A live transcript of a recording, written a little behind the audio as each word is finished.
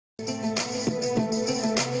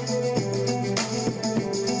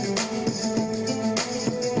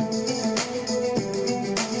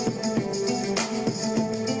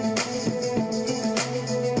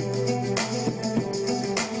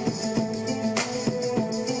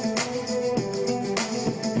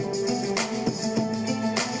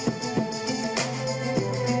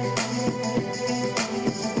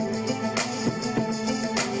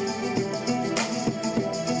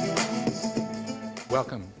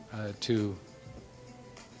Welcome to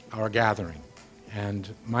our gathering. And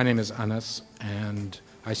my name is Anas, and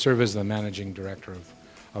I serve as the managing director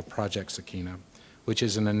of Project Sakinah, which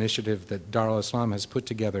is an initiative that Dar al Islam has put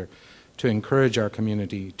together to encourage our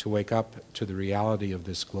community to wake up to the reality of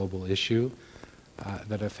this global issue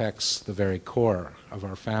that affects the very core of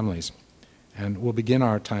our families. And we'll begin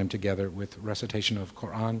our time together with recitation of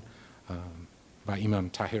Quran by Imam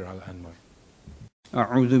Tahir al-Anwar.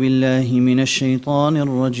 أعوذ بالله من الشيطان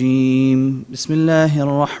الرجيم بسم الله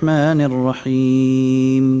الرحمن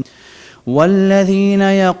الرحيم والذين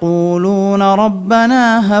يقولون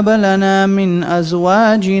ربنا هب لنا من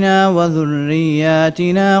أزواجنا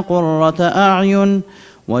وذرياتنا قرة أعين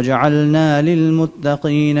واجعلنا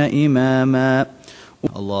للمتقين إماما.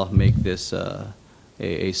 Allah make this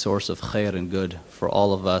a source of khair and good for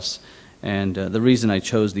all of us. And the reason I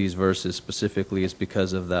chose these verses specifically is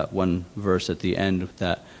because of that one verse at the end,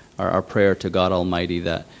 that our prayer to God Almighty,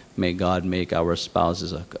 that may God make our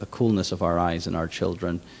spouses a coolness of our eyes and our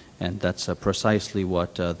children. And that's precisely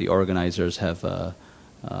what the organizers have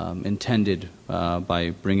intended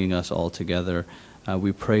by bringing us all together.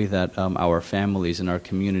 We pray that our families and our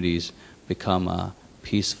communities become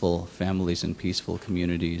peaceful families and peaceful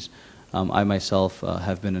communities. I myself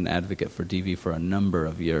have been an advocate for DV for a number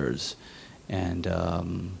of years, and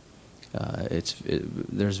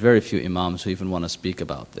there's very few imams who even want to speak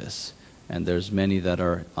about this, and there's many that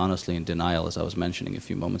are honestly in denial, as I was mentioning a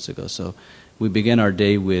few moments ago. So we begin our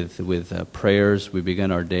day with prayers, we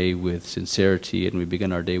begin our day with sincerity, and we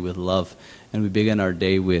begin our day with love, and we begin our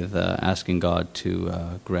day with asking God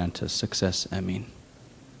to grant us success. Ameen.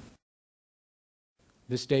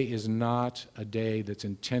 This day is not a day that's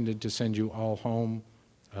intended to send you all home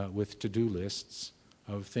with to-do lists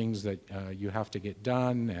of things that you have to get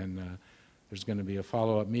done, and there's going to be a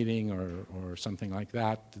follow-up meeting or something like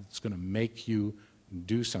that that's going to make you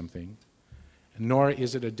do something. Nor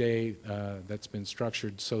is it a day that's been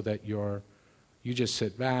structured so that you just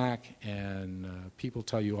sit back and people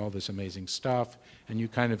tell you all this amazing stuff, and you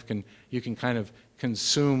can kind of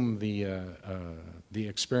consume the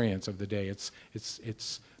experience of the day.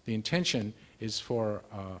 The intention is for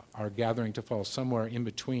our gathering to fall somewhere in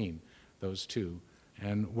between those two,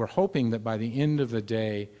 and we're hoping that by the end of the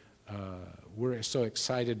day, we're so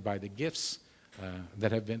excited by the gifts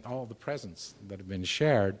that have been, all the presents that have been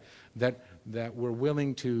shared, that we're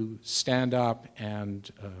willing to stand up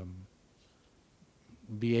and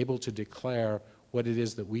be able to declare what it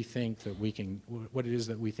is that we think that we can, what it is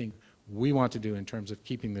that we think we want to do in terms of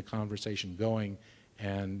keeping the conversation going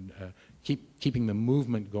and keeping the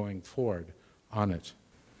movement going forward on it.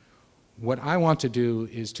 What I want to do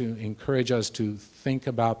is to encourage us to think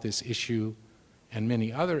about this issue and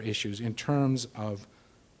many other issues in terms of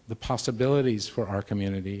the possibilities for our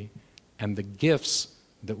community and the gifts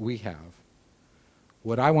that we have.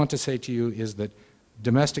 What I want to say to you is that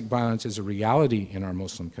domestic violence is a reality in our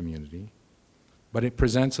Muslim community, but it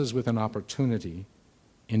presents us with an opportunity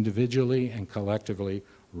individually and collectively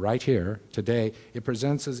right here today. It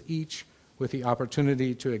presents us each with the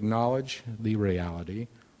opportunity to acknowledge the reality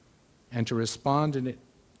and to respond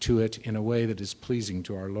to it in a way that is pleasing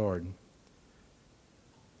to our Lord.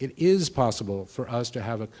 It is possible for us to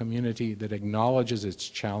have a community that acknowledges its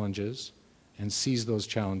challenges and sees those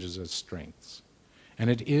challenges as strengths. And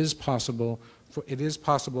it is possible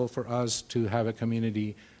for us to have a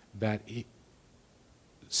community that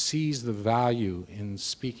sees the value in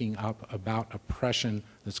speaking up about oppression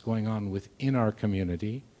that's going on within our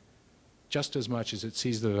community, just as much as it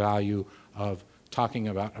sees the value of talking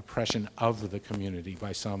about oppression of the community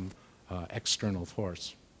by some external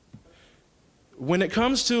force. When it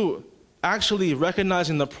comes to actually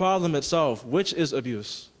recognizing the problem itself, which is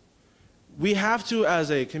abuse, we have to, as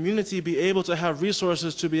a community, be able to have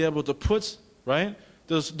resources to be able to put, right,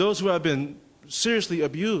 those who have been seriously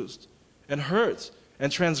abused and hurt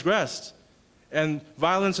and transgressed, and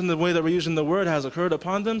violence in the way that we're using the word has occurred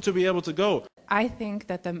upon them, to be able to go. I think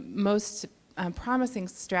that the most promising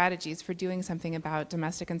strategies for doing something about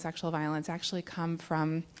domestic and sexual violence actually come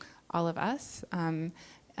from all of us,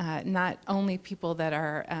 not only people that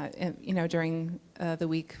are, during the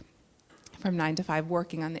week from 9 to 5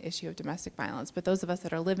 working on the issue of domestic violence, but those of us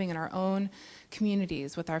that are living in our own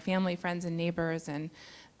communities with our family, friends, and neighbors, and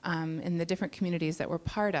in the different communities that we're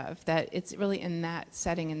part of, that it's really in that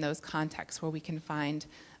setting, in those contexts, where we can find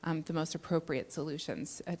the most appropriate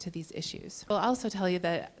solutions to these issues. I'll also tell you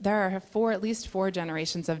that there are at least four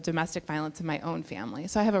generations of domestic violence in my own family,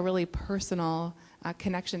 so I have a really personal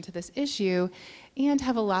connection to this issue, and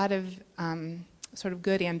have a lot of sort of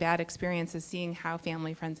good and bad experiences seeing how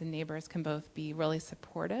family, friends, and neighbors can both be really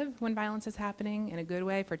supportive when violence is happening in a good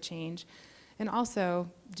way for change, and also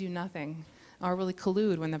do nothing or really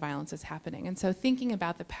collude when the violence is happening. And so thinking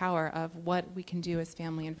about the power of what we can do as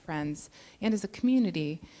family and friends and as a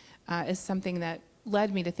community is something that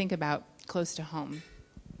led me to think about close to home,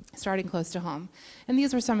 starting close to home. And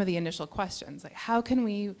these were some of the initial questions, like how can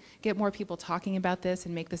we get more people talking about this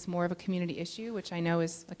and make this more of a community issue, which I know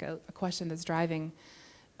is like a question that's driving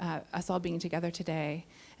us all being together today.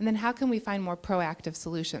 And then how can we find more proactive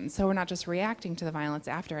solutions, so we're not just reacting to the violence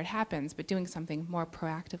after it happens, but doing something more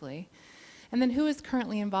proactively. And then who is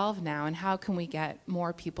currently involved now, and how can we get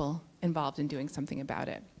more people involved in doing something about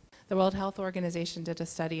it? The World Health Organization did a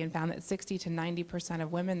study and found that 60 to 90%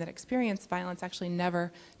 of women that experience violence actually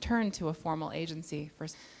never turn to a formal agency.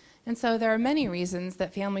 And so there are many reasons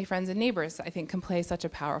that family, friends, and neighbors, I think, can play such a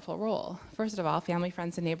powerful role. First of all, family,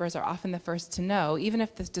 friends, and neighbors are often the first to know. Even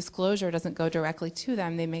if this disclosure doesn't go directly to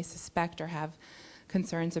them, they may suspect or have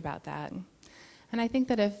concerns about that. And I think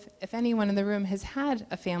that if anyone in the room has had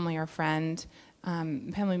a family or friend,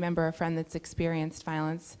 family member or friend that's experienced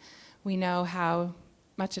violence, we know how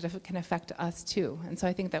much it can affect us too. And so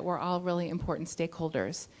I think that we're all really important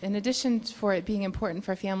stakeholders. In addition for it being important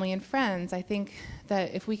for family and friends, I think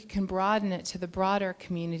that if we can broaden it to the broader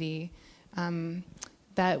community,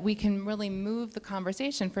 that we can really move the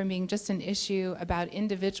conversation from being just an issue about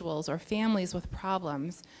individuals or families with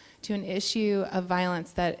problems to an issue of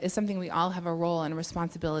violence that is something we all have a role and a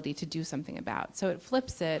responsibility to do something about. So it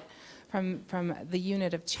flips it from the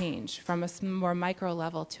unit of change, from a more micro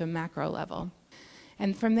level to a macro level.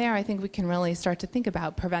 And from there, I think we can really start to think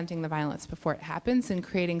about preventing the violence before it happens and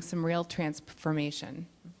creating some real transformation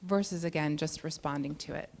versus, again, just responding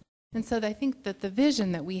to it. And so I think that the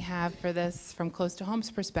vision that we have for this from close to home's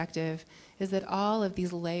perspective is that all of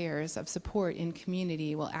these layers of support in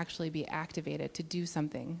community will actually be activated to do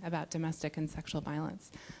something about domestic and sexual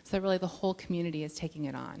violence. So that really the whole community is taking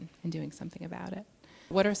it on and doing something about it.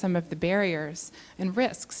 What are some of the barriers and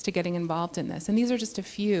risks to getting involved in this? And these are just a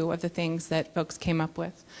few of the things that folks came up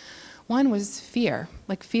with. One was fear,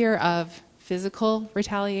 like fear of physical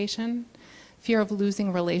retaliation, fear of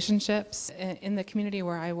losing relationships. In the community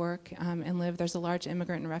where I work and live, there's a large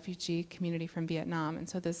immigrant and refugee community from Vietnam, and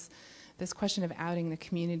so this question of outing the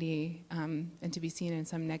community and to be seen in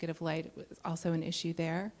some negative light was also an issue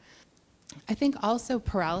there. I think also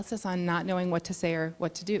paralysis on not knowing what to say or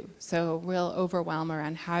what to do. So real overwhelm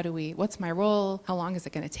around what's my role, how long is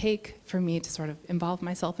it going to take for me to sort of involve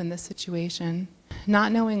myself in this situation.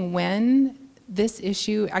 Not knowing when this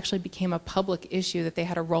issue actually became a public issue that they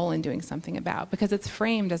had a role in doing something about, because it's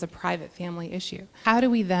framed as a private family issue. How do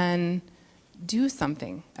we then do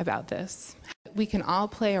something about this? We can all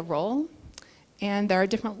play a role, and there are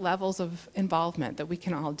different levels of involvement that we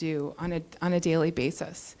can all do on a daily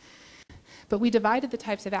basis. But we divided the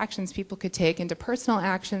types of actions people could take into personal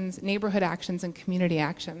actions, neighborhood actions, and community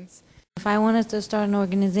actions. If I wanted to start an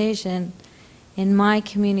organization in my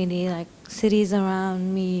community, like cities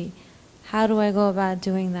around me, how do I go about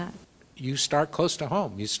doing that? You start close to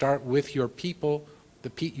home. You start with your people,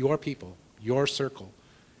 your circle,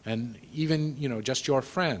 and even, just your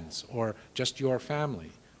friends or just your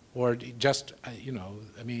family or just,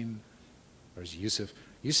 there's Yusuf.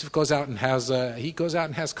 Yusuf goes out and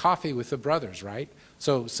has coffee with the brothers, right?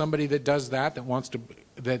 So somebody that does that wants to,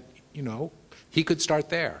 he could start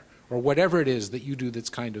there. Or whatever it is that you do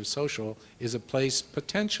that's kind of social is a place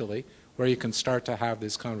potentially where you can start to have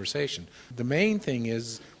this conversation. The main thing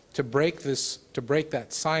is to break that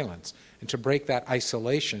silence and to break that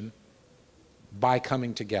isolation by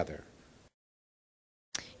coming together.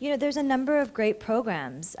 There's a number of great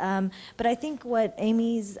programs, but I think what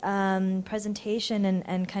Aimee's presentation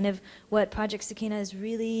and kind of what Project Sakinah is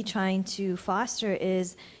really trying to foster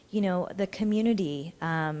is, the community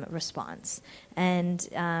response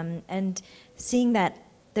and seeing that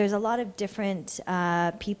there's a lot of different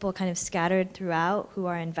people kind of scattered throughout who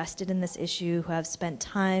are invested in this issue, who have spent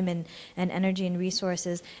time and energy and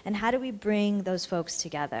resources. And how do we bring those folks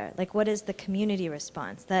together? Like, what is the community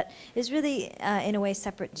response that is really, in a way,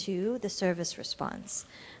 separate to the service response?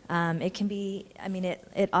 It can be, I mean,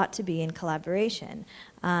 it ought to be in collaboration.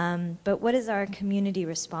 But what is our community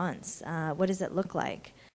response? What does it look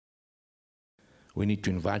like? We need to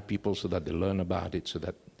invite people so that they learn about it, so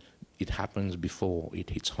that it happens before it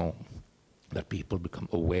hits home, that people become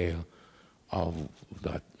aware of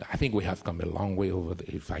that. I think we have come a long way over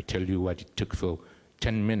if I tell you what it took for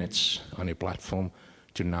 10 minutes on a platform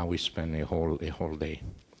to now we spend a whole day.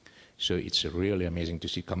 So it's really amazing to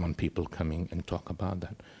see common people coming and talk about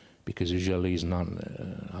that, because usually it's not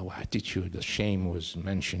our attitude. The shame was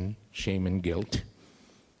mentioned, shame and guilt.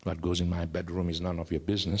 What goes in my bedroom is none of your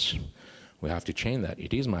business. We have to change that.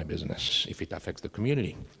 It is my business if it affects the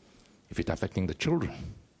community. If it's affecting the children,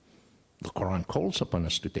 the Quran calls upon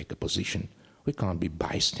us to take a position. We can't be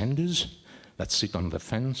bystanders that sit on the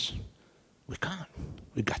fence. We can't.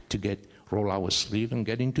 We got to roll our sleeve and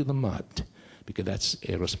get into the mud, because that's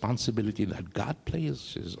a responsibility that God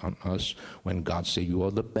places on us when God says you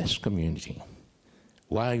are the best community.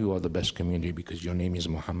 Why you are the best community? Because your name is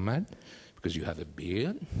Mohammad, because you have a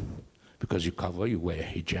beard, because you cover, you wear a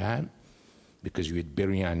hijab, because you eat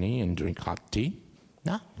biryani and drink hot tea.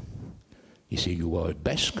 No. You see, you are a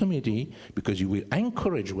best community because you will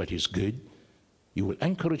encourage what is good, you will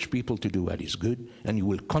encourage people to do what is good, and you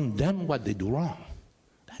will condemn what they do wrong.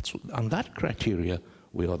 That's, on that criteria,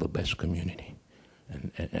 we are the best community.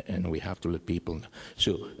 And we have to let people know.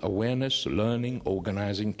 So awareness, learning,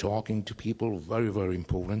 organizing, talking to people, very, very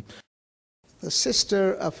important. The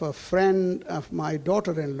sister of a friend of my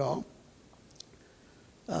daughter-in-law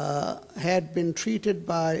had been treated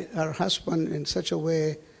by her husband in such a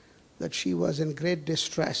way that she was in great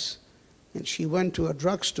distress, and she went to a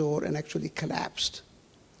drugstore and actually collapsed.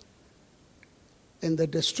 And the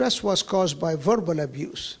distress was caused by verbal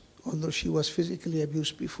abuse, although she was physically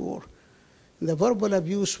abused before. And the verbal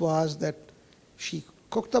abuse was that she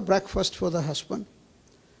cooked the breakfast for the husband,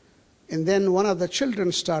 and then one of the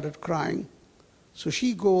children started crying. So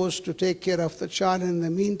she goes to take care of the child, and in the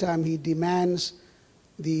meantime he demands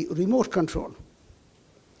the remote control.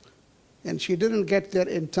 And she didn't get there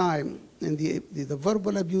in time, and the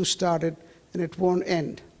verbal abuse started, and it won't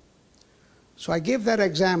end. So I gave that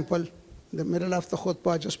example. In the middle of the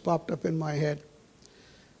khutbah, just popped up in my head.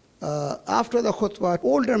 After the khutbah, an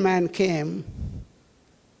older man came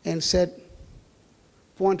and said,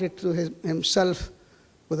 pointed to himself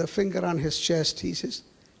with a finger on his chest. He says,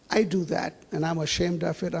 I do that, and I'm ashamed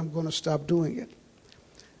of it. I'm going to stop doing it.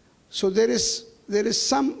 So there is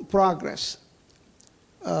some progress.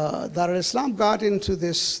 Dar al Islam got into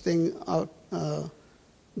this thing out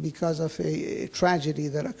because of a tragedy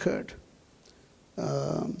that occurred.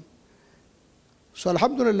 So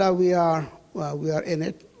alhamdulillah, we are in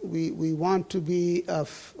it. We want to be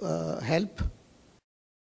of help.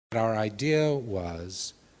 Our idea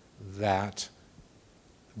was that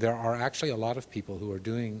there are actually a lot of people who are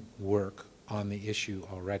doing work on the issue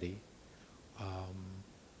already,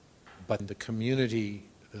 but the community,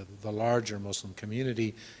 the larger Muslim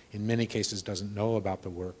community, in many cases doesn't know about the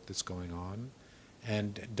work that's going on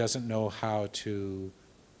and doesn't know how to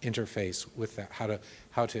interface with that,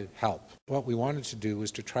 how to help. What we wanted to do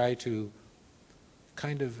was to try to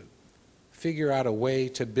kind of figure out a way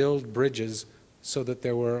to build bridges so that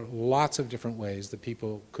there were lots of different ways that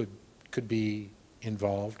people could be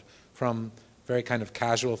involved, from very kind of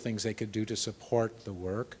casual things they could do to support the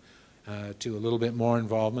work, to a little bit more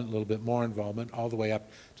involvement, all the way up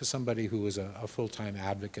to somebody who is a full-time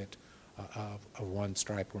advocate of one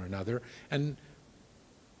stripe or another. And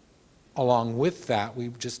along with that, we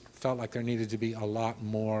just felt like there needed to be a lot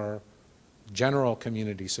more general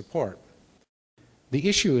community support. The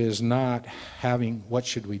issue is not having what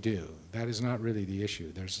should we do. That is not really the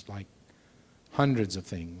issue. There's like hundreds of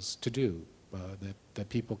things to do that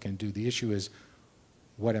people can do. The issue is,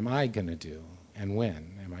 what am I going to do, and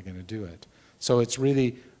when am I going to do it? So it's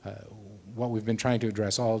really what we've been trying to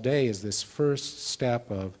address all day is this first step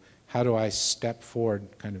of how do I step forward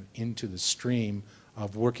kind of into the stream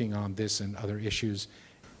of working on this and other issues.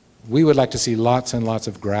 We would like to see lots and lots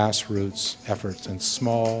of grassroots efforts and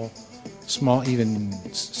small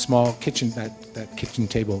kitchen, that kitchen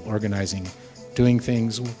table organizing, doing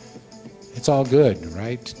things. It's all good,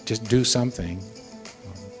 right? Just do something.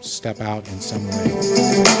 Step out in some way.